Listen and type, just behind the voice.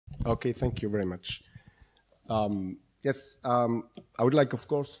Okay, thank you very much. Yes, I would like, of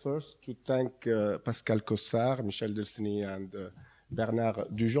course, first to thank Pascal Cossard, Michel Delceny, and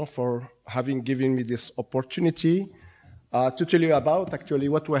Bernard Dujon for having given me this opportunity to tell you about actually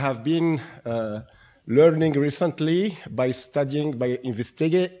what we have been learning recently by studying, by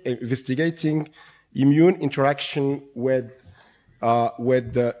investigating immune interaction with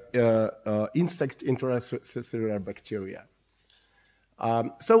insect intracellular bacteria.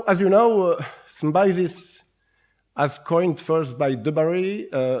 So, as you know, symbiosis, as coined first by Debarry,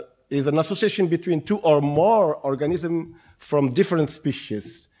 is an association between two or more organisms from different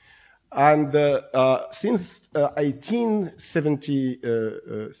species. And since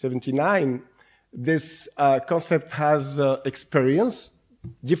 1879, this concept has experienced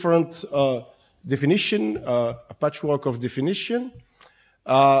different definition, a patchwork of definition,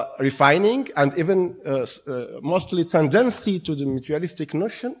 refining, and even mostly tendency to the mutualistic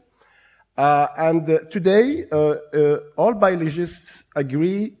notion. And today, all biologists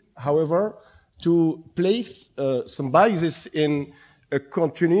agree, however, to place symbiosis in a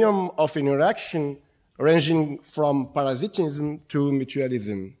continuum of interaction ranging from parasitism to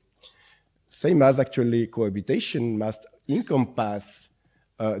mutualism. Same as actually cohabitation must encompass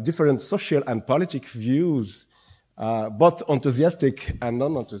different social and political views, both enthusiastic and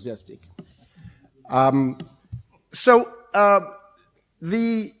non-enthusiastic.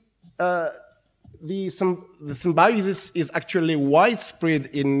 The symbiosis is actually widespread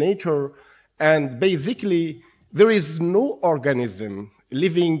in nature, and basically there is no organism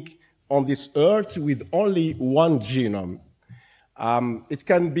living on this earth with only one genome. It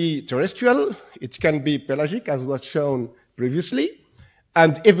can be terrestrial, it can be pelagic, as was shown previously,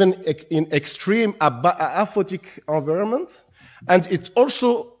 and even in extreme aphotic environment. And it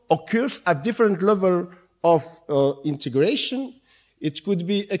also occurs at different level of integration. It could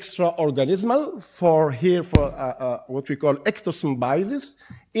be extra-organismal for what we call ectosymbiosis,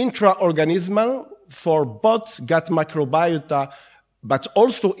 intra-organismal for both gut microbiota, but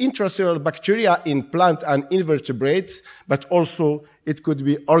also intracellular bacteria in plant and invertebrates, but also it could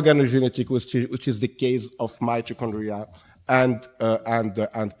be organogenetic, which is the case of mitochondria and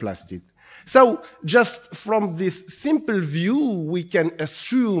plastid. So just from this simple view, we can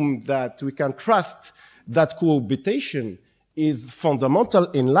assume that we can trust that cohabitation is fundamental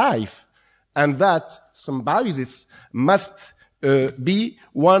in life, and that symbiosis must be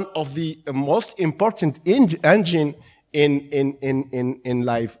one of the most important engine in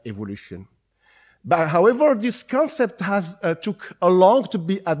life evolution. But however, this concept has took a long to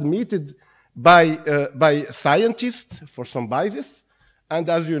be admitted by scientists for symbiosis, and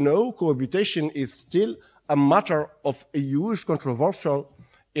as you know, cohabitation is still a matter of a huge controversial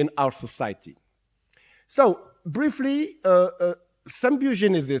in our society. So briefly,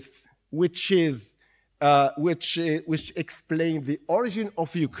 symbiogenesis, which explains the origin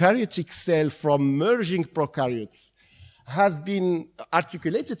of eukaryotic cell from merging prokaryotes, has been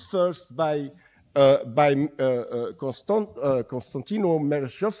articulated first by Konstantino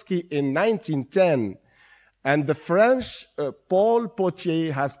Merezhovsky in 1910, and the French Paul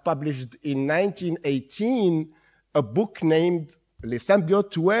Potier has published in 1918 a book named Les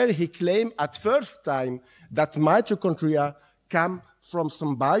Symbiotes, where he claimed at first time that mitochondria come from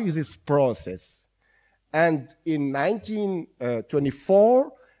symbiosis process. And in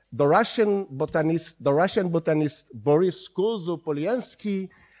 1924, the Russian botanist Boris Kozo-Polyansky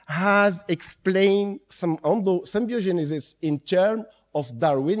has explained some symbiogenesis in terms of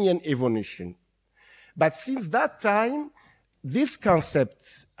Darwinian evolution. But since that time, this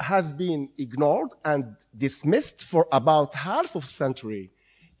concept has been ignored and dismissed for about half of a century,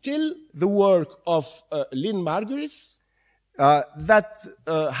 till the work of Lynn Margulis that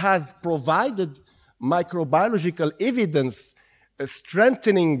has provided microbiological evidence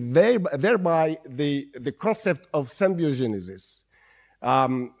strengthening thereby the concept of symbiogenesis.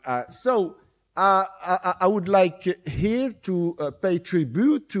 I would like here to pay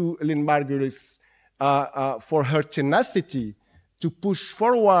tribute to Lynn Margulis for her tenacity to push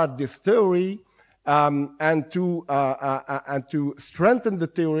forward this theory and to strengthen the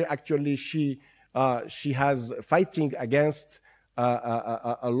theory. Actually, she has fighting against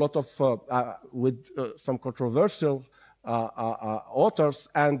a lot of with some controversial authors,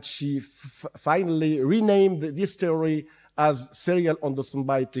 and she finally renamed this theory as serial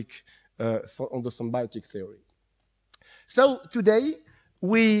endosymbiotic theory. So today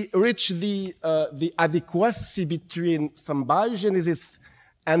we reach the adequacy between symbiogenesis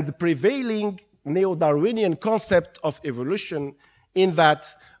and the prevailing neo-Darwinian concept of evolution, in that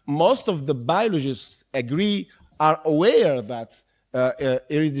most of the biologists are aware that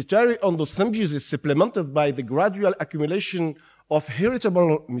hereditary endosymbiosis supplemented by the gradual accumulation of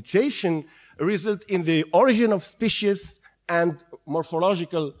heritable mutation result in the origin of species and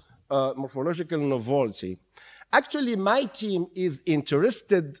morphological novelty. Actually, my team is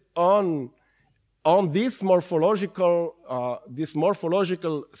interested on this morphological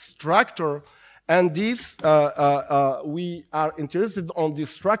structure, and this we are interested on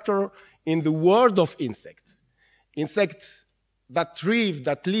this structure in the world of insects. Insects that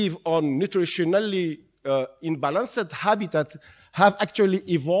live on nutritionally imbalanced habitat have actually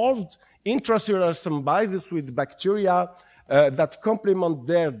evolved intracellular symbiosis with bacteria that complement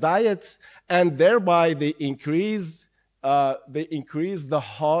their diets, and thereby they increase the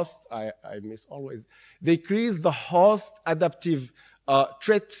host. They increase the host adaptive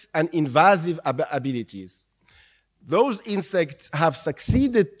traits and invasive abilities. Those insects have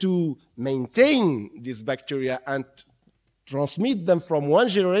succeeded to maintain these bacteria and transmit them from one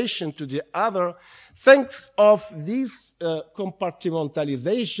generation to the other, thanks of this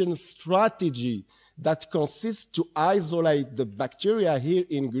compartmentalization strategy that consists to isolate the bacteria here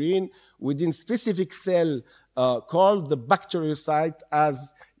in green within specific cell called the bacteriocyte,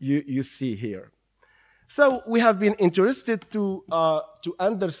 as you see here. So we have been interested to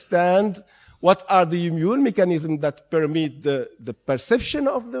understand what are the immune mechanisms that permit the perception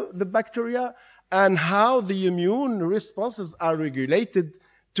of the bacteria, and how the immune responses are regulated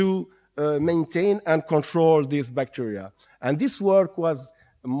to maintain and control these bacteria. And this work was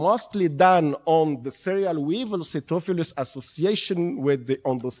mostly done on the serial Weevil Sitophilus association with the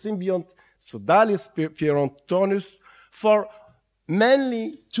endosymbiont Sodalis pierantonius for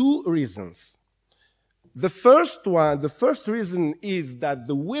mainly two reasons. The first reason is that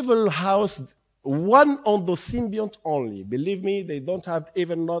the Weevil housed one endosymbiont only. Believe me, they don't have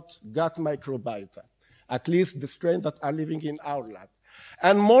even not gut microbiota, at least the strains that are living in our lab.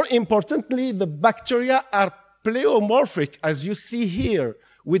 And more importantly, the bacteria are pleomorphic, as you see here,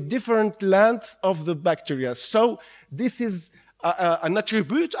 with different lengths of the bacteria. So this is an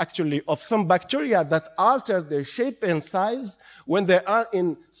attribute, actually, of some bacteria that alter their shape and size when they are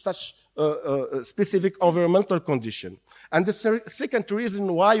in such specific environmental condition. And the second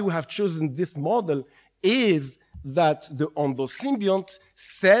reason why we have chosen this model is that the endosymbiont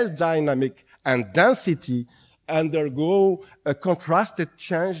cell dynamic and density undergo a contrasted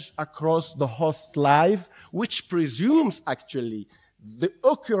change across the host life, which presumes actually the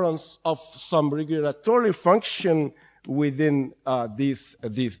occurrence of some regulatory function within these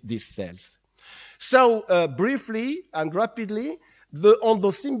cells. So briefly and rapidly, the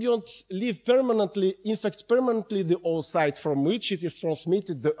endosymbionts live permanently, infect permanently the oocyte from which it is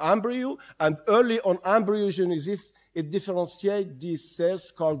transmitted the embryo, and early on embryogenesis, it differentiates these cells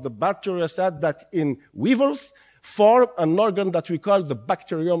called the bacteriocyte that in weevils form an organ that we call the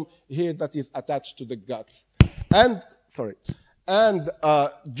bacteriome here that is attached to the gut. And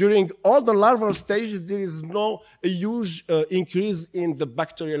during all the larval stages, there is no huge increase in the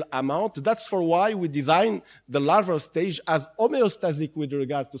bacterial amount. That's for why we design the larval stage as homeostatic with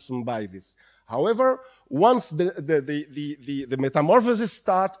regard to symbiosis. However, once the metamorphosis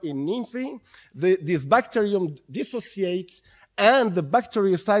starts in nymphing, this bacterium dissociates and the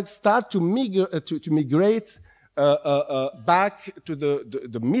bacteriocytes start to migrate back to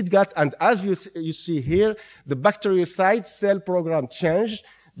the midgut, and as you see here, the bacteriocyte cell program changed.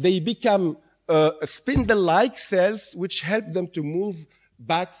 They become spindle-like cells, which help them to move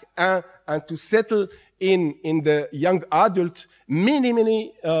back and to settle in the young adult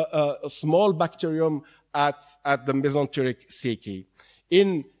many small bacterium at the mesenteric cache.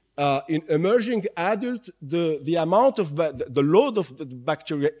 In emerging adult, the amount of the load of the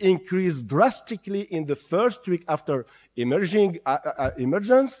bacteria increased drastically in the first week after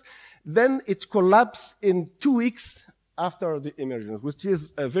emergence. Then it collapsed in 2 weeks after the emergence, which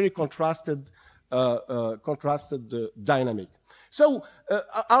is a very contrasted dynamic. So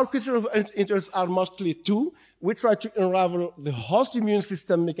our questions of interest are mostly two. We try to unravel the host immune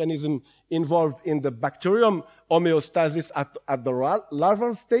system mechanism involved in the bacterium homeostasis at the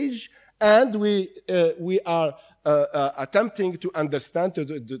larval stage, and we are attempting to understand,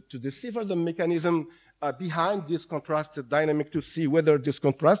 to decipher the mechanism behind this contrasted dynamic to see whether this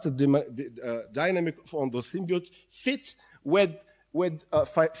contrasted dynamic of endosymbiont fit with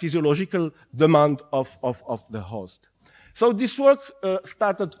physiological demand of the host. So this work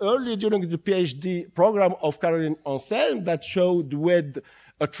started early during the PhD program of Caroline Anselme that showed with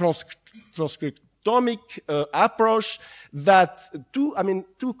a transcriptomic approach that two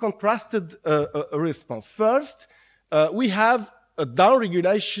contrasted response. First, we have a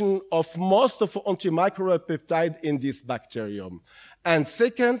downregulation of most of the antimicrobial peptide in this bacterium. And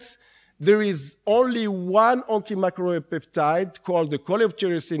second, there is only one antimicrobial peptide called the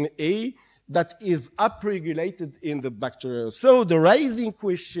cohabitation A that is upregulated in the bacterium. So the rising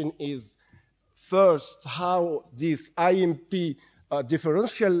question is, first, how this IMP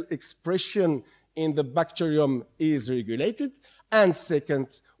differential expression in the bacterium is regulated, and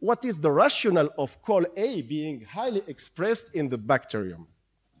second, what is the rationale of CoL-A being highly expressed in the bacterium?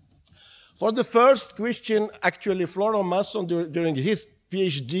 For the first question, actually, Florent Masson, during his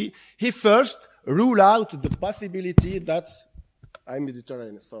PhD, he first ruled out the possibility that, I'm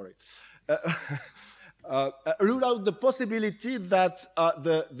Mediterranean, sorry, ruled out the possibility that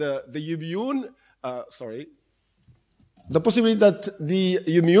the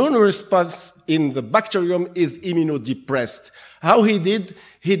immune response in the bacterium is immunodepressed. How he did,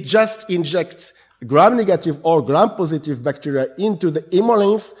 he just injects gram-negative or gram-positive bacteria into the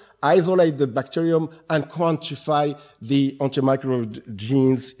hemolymph, isolate the bacterium, and quantify the antimicrobial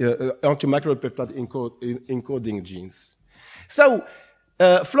genes, antimicrobial peptide encoding genes. So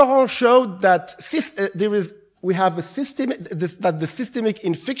Florent showed that that the systemic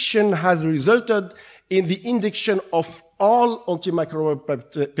infection has resulted in the induction of all antimicrobial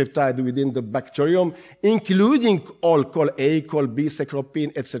peptides within the bacterium, including all CoL-A, CoL-B,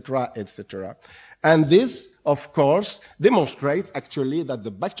 cyclopine, etc., etc. And this, of course, demonstrates actually that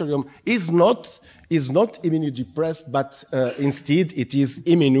the bacterium is not immunodepressed, but instead it is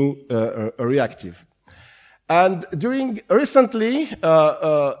immunoreactive. And recently,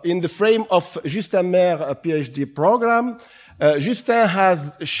 in the frame of Justin Maire PhD program, Justin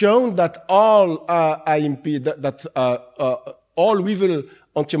has shown that all IMP, all Weevil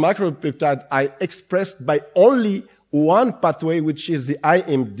antimicrobial peptides are expressed by only one pathway, which is the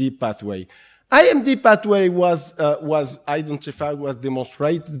IMD pathway. IMD pathway was identified, was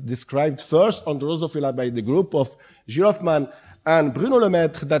described first on Drosophila by the group of Gilles Hoffmann and Bruno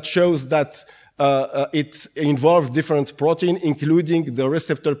Lemaitre, that shows that it involves different proteins, including the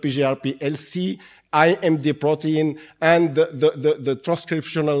receptor PGRP-LC, IMD protein, and the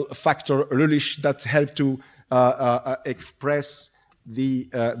transcriptional factor RELISH that help to express the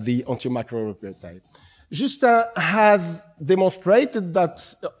antimicrobial peptide. Justin has demonstrated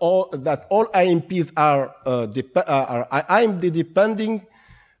that all IMPs are IMD dependent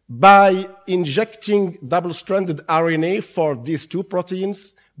by injecting double-stranded RNA for these two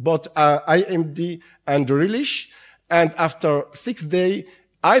proteins, both IMD and RELISH, and after 6 days,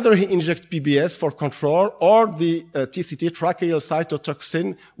 either he injects PBS for control or the TCT, tracheal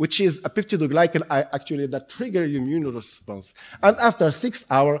cytotoxin, which is a peptidoglycan actually that triggers immune response. And after 6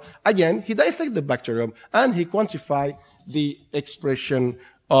 hours, again, he dissects the bacterium and he quantifies the expression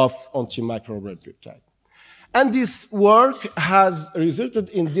of antimicrobial peptide. And this work has resulted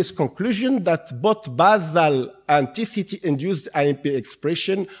in this conclusion that both basal and TCT-induced IMP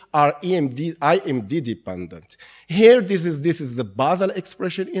expression are IMD dependent. Here, this is the basal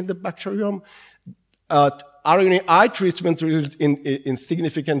expression in the bacterium. RNAi treatment resulted in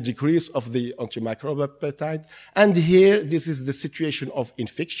significant decrease of the antimicrobial peptide. And here, this is the situation of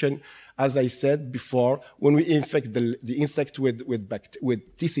infection. As I said before, when we infect the insect with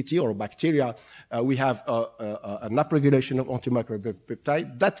TCT or bacteria, we have an upregulation of antimicrobial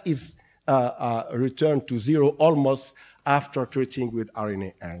peptide that is returned to zero almost after treating with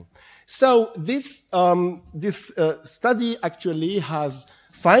RNAi. So this study actually has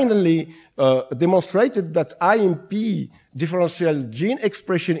finally demonstrated that IMP differential gene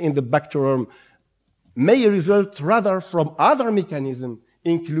expression in the bacterium may result rather from other mechanisms,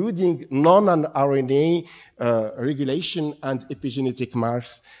 including non-RNA regulation and epigenetic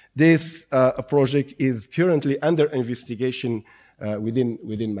marks. This project is currently under investigation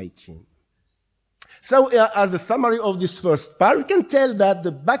within my team. So as a summary of this first part, we can tell that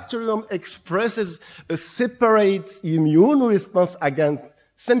the bacterium expresses a separate immune response against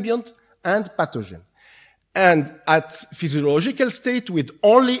symbiont and pathogen. And at physiological state with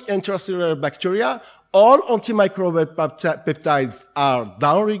only intracellular bacteria, all antimicrobial peptides are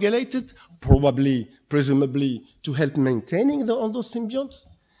downregulated, presumably to help maintaining the endosymbionts,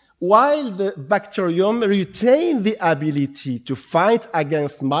 while the bacterium retain the ability to fight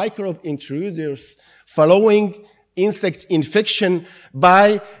against microbe intruders following insect infection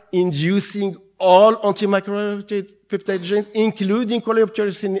by inducing all antimicrobial peptide genes, including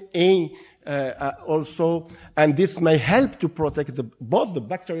cohabitation A also, and this may help to protect both the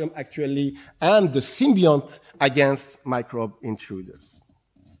bacterium actually and the symbiont against microbe intruders.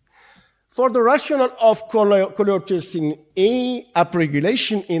 For the rationale of cohabitation A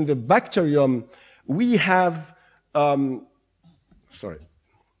upregulation in the bacterium, we have sorry.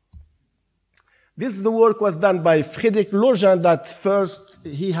 The work was done by Frédéric Login. That first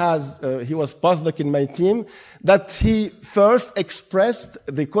he was postdoc in my team. That he first expressed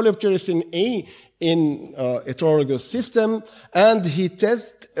the coleopterysin A in heterologous system, and he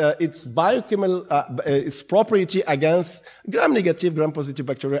tested its biochemical its property against gram-negative, gram-positive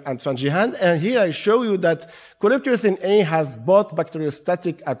bacteria and fungi. And here I show you that coleopterysin A has both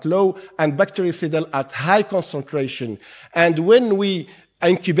bacteriostatic at low and bactericidal at high concentration. And when we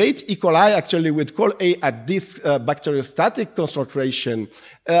incubate E. coli actually with col A at this bacteriostatic concentration,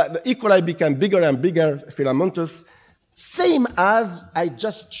 the E. coli became bigger and bigger, filamentous, same as I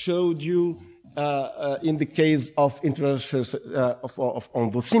just showed you in the case of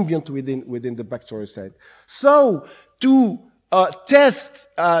endosymbiont within the bacteriocyte. So to test,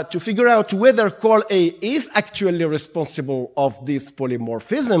 to figure out whether col A is actually responsible of this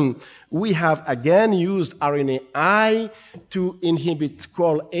polymorphism, we have again used RNAi to inhibit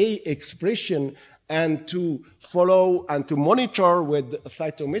col A expression and to follow and to monitor with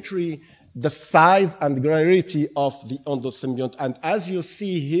cytometry the size and granularity of the endosymbiont. And as you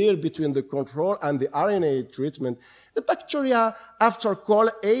see here between the control and the RNA treatment, the bacteria after col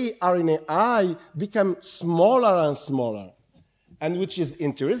A RNAi become smaller and smaller. And which is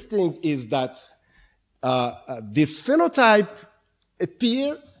interesting is that this phenotype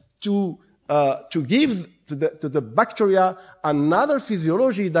appear to give to the bacteria another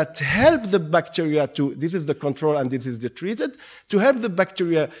physiology that help the bacteria to, this is the control and this is the treated, to help the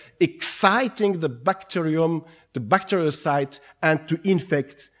bacteria exciting the bacteriome, the bacteriocyte, and to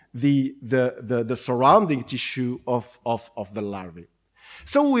infect the surrounding tissue of the larvae.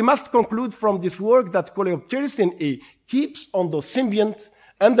 So we must conclude from this work that coleopterysin A keeps endosymbiont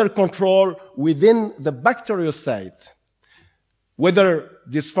under control within the bacteriocyte. Whether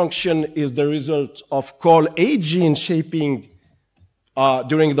this function is the result of col A gene shaping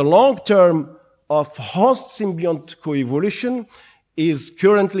during the long term of host symbiont coevolution is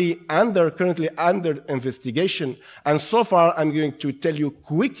currently under investigation. And so far, I'm going to tell you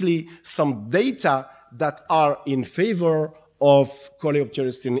quickly some data that are in favor of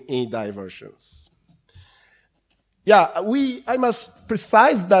coleopterysin A divergence. Yeah, I must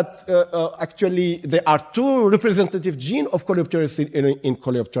precise that actually there are two representative genes of coleopterysin in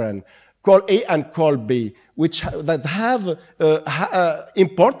coleopteran, col A and col B, that have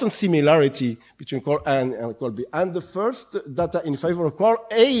important similarity between col A and col B. And the first data in favor of col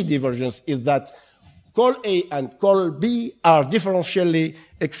A divergence is that col A and col B are differentially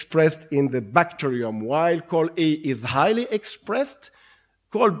expressed in the bacteriome, while col A is highly expressed,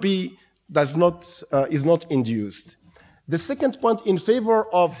 col B is not induced. The second point in favor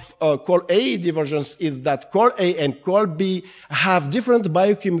of col A divergence is that col A and col B have different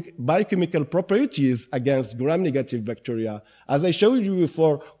biochemical properties against gram-negative bacteria. As I showed you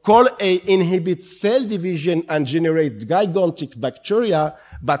before, col A inhibits cell division and generates gigantic bacteria,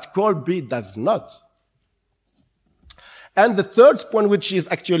 but col B does not. And the third point, which is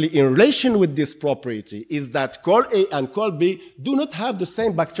actually in relation with this property, is that col A and col B do not have the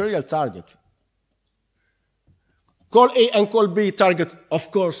same bacterial target. Col A and col B target, of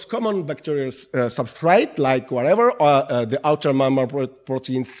course, common bacterial substrate, like whatever, the outer membrane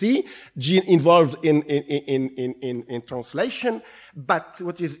protein C, gene involved in translation. But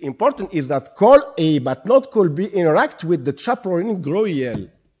what is important is that col A, but not col B, interact with the chaperone groyel.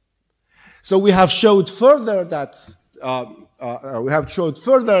 So we have showed further that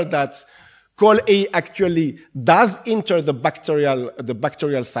col A actually does enter the bacterial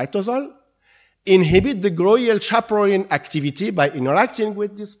cytosol, inhibit the groyel chaperone activity by interacting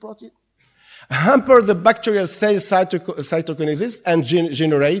with this protein, hamper the bacterial cell cytokinesis, and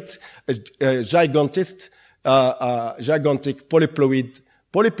generate a gigantic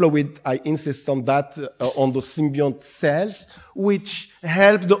polyploid, I insist on that, endosymbiont cells, which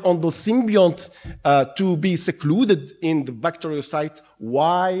help the endosymbiont to be secluded in the bacteriocyte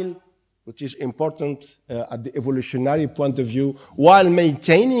while, which is important at the evolutionary point of view, while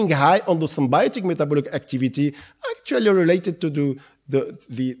maintaining high endosymbiotic metabolic activity, actually related to the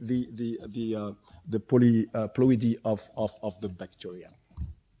polyploidy of the bacteria.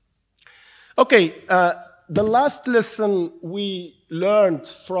 Okay, the last lesson we learned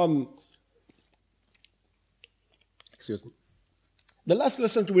from, the last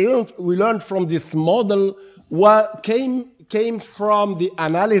lesson we learned from this model came from the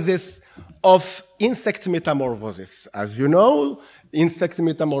analysis of insect metamorphosis. As you know, insect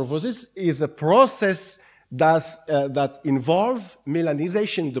metamorphosis is a process that involve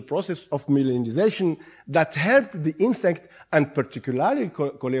melanization, the process of melanization that help the insect, and particularly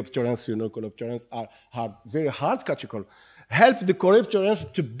coleopterans, you know, coleopterans are very hard cuticle, help the coleopterans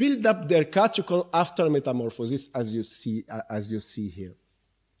to build up their cuticle after metamorphosis, as you see here.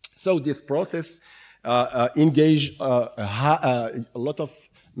 So this process engage a lot of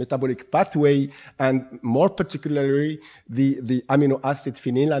metabolic pathway, and more particularly the amino acid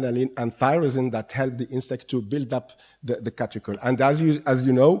phenylalanine and tyrosine that help the insect to build up the cuticle. And as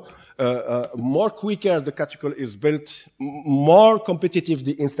you know, more quicker the cuticle is built, more competitive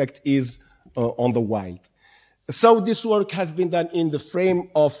the insect is on the wild. So this work has been done in the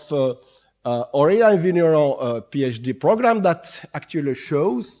frame of Aurelia Vigneron PhD program that actually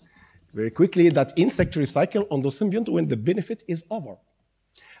shows very quickly that insects recycle endosymbiont when the benefit is over.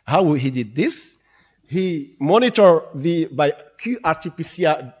 How he did this? He monitored by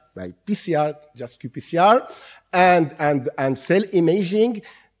QRT-PCR, by PCR, just qPCR, and cell imaging,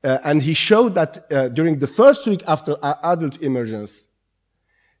 and he showed that during the first week after adult emergence,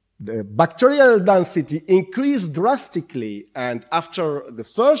 the bacterial density increased drastically, and after the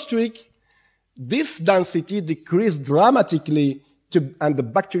first week, this density decreased dramatically, and the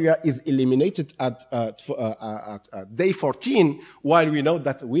bacteria is eliminated at day 14, while we know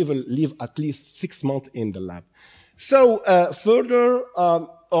that we will live at least 6 months in the lab. So further,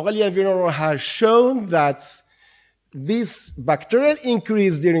 Aurelia Vigneron has shown that this bacterial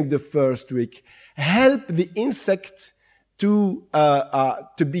increase during the first week help the insect to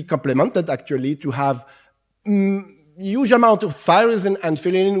be complemented, actually, to have huge amount of tyrosine and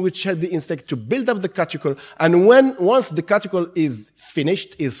phenylalanine, which help the insect to build up the cuticle. And once the cuticle is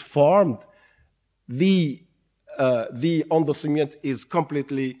finished, is formed, the endosymbiont is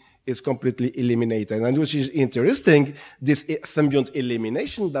completely eliminated. And which is interesting, this symbiont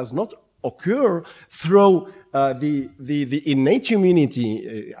elimination does not occur through the innate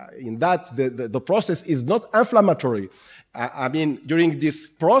immunity. In that, the process is not inflammatory. I mean, during this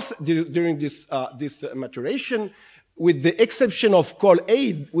process, during this maturation, with the exception of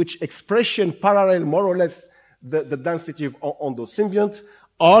COL8, which expression parallel more or less the density of endosymbiont,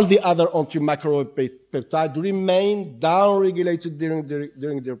 all the other antimicrobial peptides remain down-regulated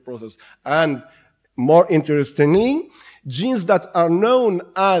during their process. And more interestingly, genes that are known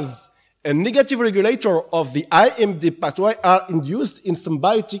as a negative regulator of the IMD pathway are induced in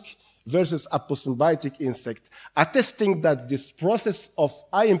symbiotic versus aposymbiotic insect, attesting that this process of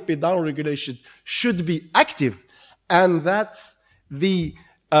IMP down-regulation should be active, and that the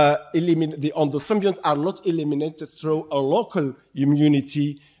endosymbionts are not eliminated through a local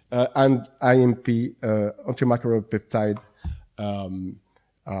immunity and IMP antimicrobial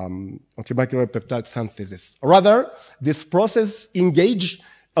peptide synthesis. Rather, this process engage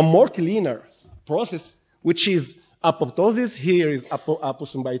a more cleaner process, which is apoptosis. Here is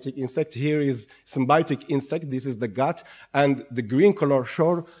aposymbiotic insect. Here is symbiotic insect. This is the gut. And the green color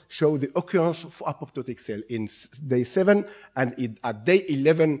show the occurrence of apoptotic cell in day 7. And at day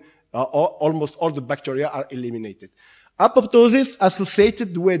 11, almost all the bacteria are eliminated. Apoptosis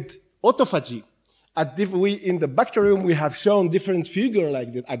associated with autophagy. In the bacterium, we have shown different figures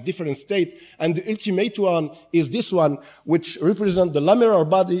like that at different states. And the ultimate one is this one, which represents the lamellar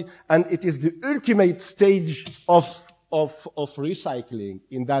body. And it is the ultimate stage of recycling,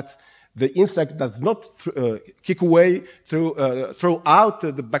 in that the insect does not kick away, throw out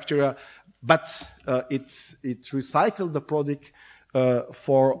the bacteria, but it recycles the product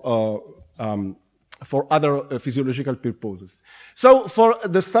for other physiological purposes. So for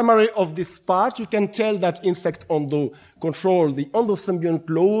the summary of this part, you can tell that insect control the endosymbiont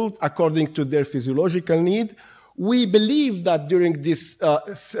load according to their physiological need. We believe that during this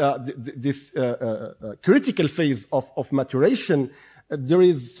critical phase of maturation, there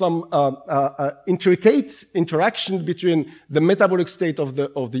is some intricate interaction between the metabolic state of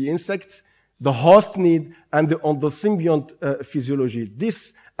the insect, the host need, and the endosymbiont physiology.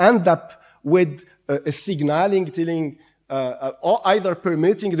 This ends up with a signaling telling, or either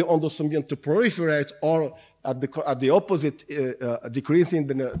permitting the endosymbiont to proliferate, or at the opposite, decreasing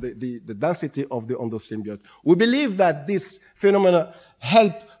the density of the endosymbiont. We believe that this phenomena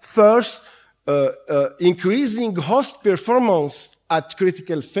help first increasing host performance at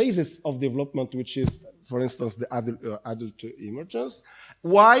critical phases of development, which is, for instance, the adult emergence,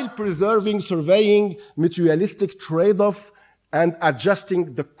 while preserving, surveying mutualistic trade-off and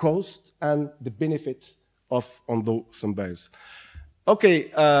adjusting the cost and the benefit of endosymbiose.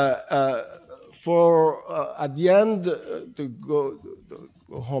 Okay, at the end, the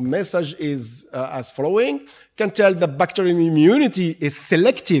home message is as following. Can tell that bacterium immunity is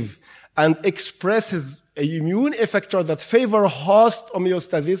selective and expresses an immune effector that favor host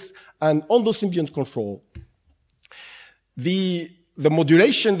homeostasis and endosymbiont control. The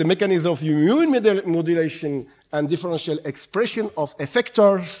modulation, the mechanism of immune modulation and differential expression of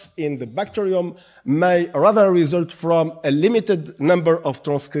effectors in the bacteriome may rather result from a limited number of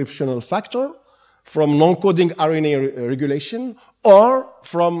transcriptional factors, from non-coding RNA regulation, or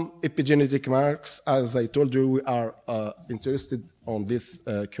from epigenetic marks. As I told you, we are interested on this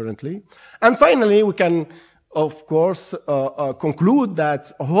currently. And finally, we can, of course, conclude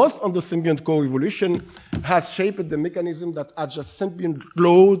that host endosymbiont coevolution has shaped the mechanism that adjusts symbiont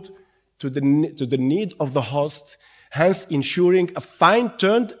load to the need of the host, hence ensuring a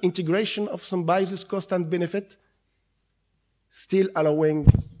fine-tuned integration of symbiosis cost and benefit, still allowing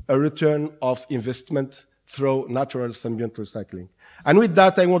a return of investment through natural symbiont recycling. And with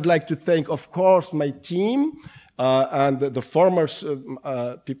that, I would like to thank, of course, my team and the former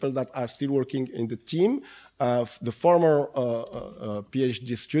people that are still working in the team, the former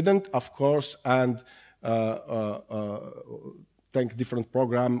PhD student, of course, and thank different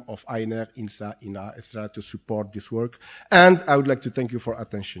programs of INR, INSA, INA, etc. to support this work. And I would like to thank you for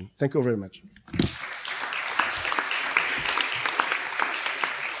attention. Thank you very much.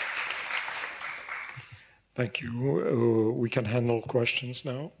 Thank you. We can handle questions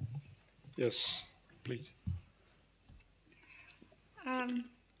now. Yes, please.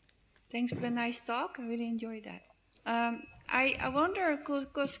 Thanks for the nice talk. I really enjoyed that. I wonder,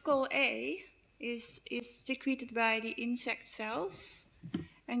 because CoA is secreted by the insect cells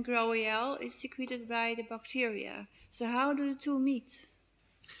and GROEL is secreted by the bacteria. So how do the two meet?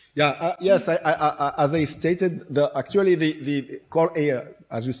 Yeah, yes, as I stated, actually the CoA,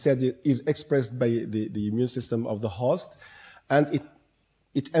 as you said, is expressed by the immune system of the host, and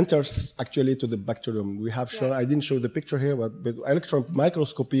it enters actually to the bacterium. We have shown, I didn't show the picture here, but with electron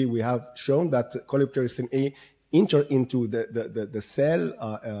microscopy, we have shown that coleopterysin A enter into the cell,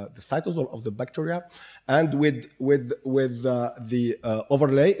 the cytosol of the bacteria, and with the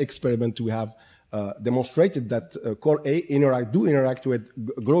overlay experiment, we have demonstrated that CoA do interact with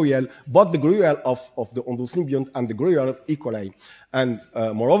GROEL, both the GROEL of the endosymbiont and the GROEL of E. coli. And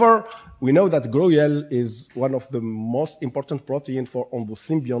moreover, we know that GROEL is one of the most important proteins for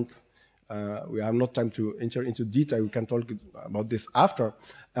endosymbiont. We have not time to enter into detail. We can talk about this after.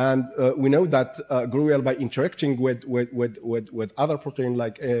 And we know that GROEL, by interacting with other proteins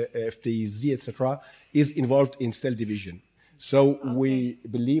like AFT, Z, etc., is involved in cell division. So we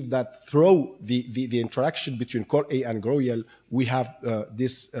believe that through the interaction between CoA and GROEL, we have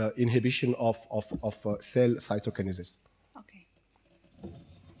this inhibition of cell cytokinesis. Okay.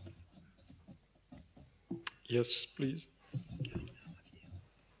 Yes, please.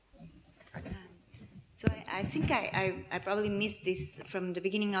 So I think I probably missed this from the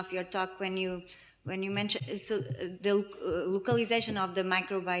beginning of your talk when you mentioned the localization of the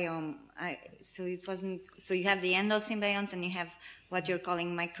microbiome. So it wasn't. So you have the endosymbionts and you have what you're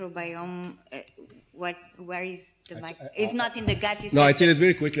calling microbiome. Where is the microbiome? It's not in the gut. No, I tell it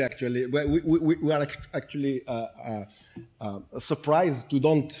very quickly. Actually, we are actually surprised to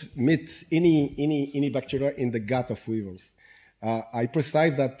don't meet any bacteria in the gut of weevils. I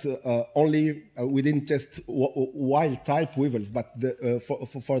precise that only we didn't test wild type weevils, but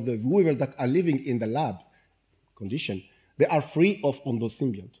for the weevils that are living in the lab condition, they are free of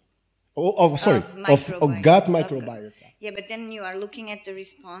endosymbiont. Of gut microbiota. Yeah, but then you are looking at the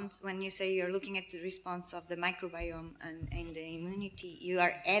response. When you say you're looking at the response of the microbiome and the immunity, you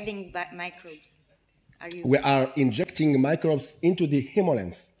are adding microbes. We are injecting microbes into the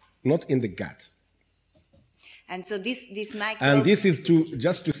hemolymph, not in the gut. And so this microbes... And this is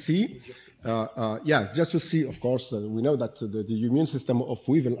just to see, yes, just to see, of course, we know that the immune system of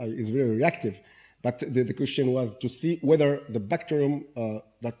weevil is very reactive, but the question was to see whether the bacterium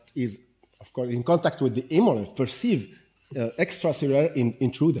that is, of course, in contact with the hemolymph perceive extracellular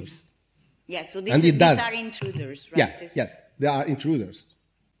intruders. Yeah, so these are intruders, right? Yeah, yes, they are intruders.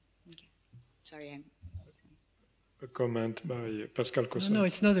 Okay. Sorry, A comment by Pascal Cosson. No,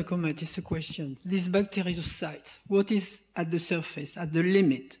 it's not a comment, it's a question. These bacteriocytes, what is at the surface, at the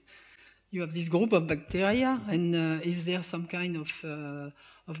limit? You have this group of bacteria, and is there some kind of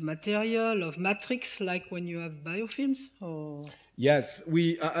material, of matrix, like when you have biofilms? Or? Yes,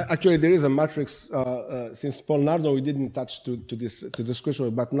 actually there is a matrix. Since Paul Nardon, we didn't touch to this question,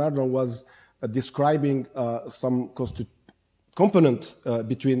 but Nardon was describing some component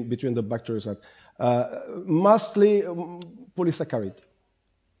between the bacteriocytes. Mostly polysaccharide,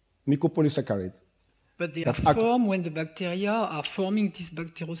 mucopolysaccharide. But they are formed when the bacteria are forming these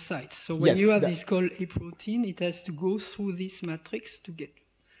bacteriocytes. So when you have this called A protein, it has to go through this matrix to get.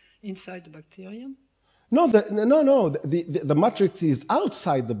 inside the bacterium? No, the matrix is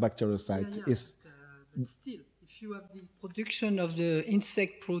outside the bacteriocyte. But still, if you have the production of the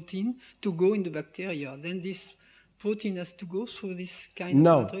insect protein to go in the bacteria, then this protein has to go through this kind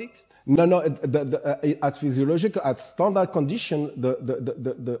of matrix? No. At physiological, at standard condition,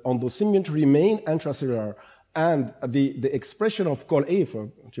 the endosymbiont remain intracellular, and the expression of CoL-A for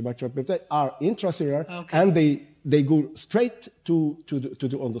antibacterial peptide are intracellular, and they go straight to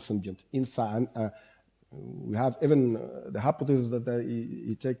the endosymbiont inside. We have even the hypothesis that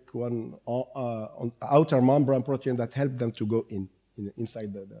you take one outer membrane protein that help them to go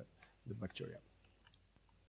inside the bacteria.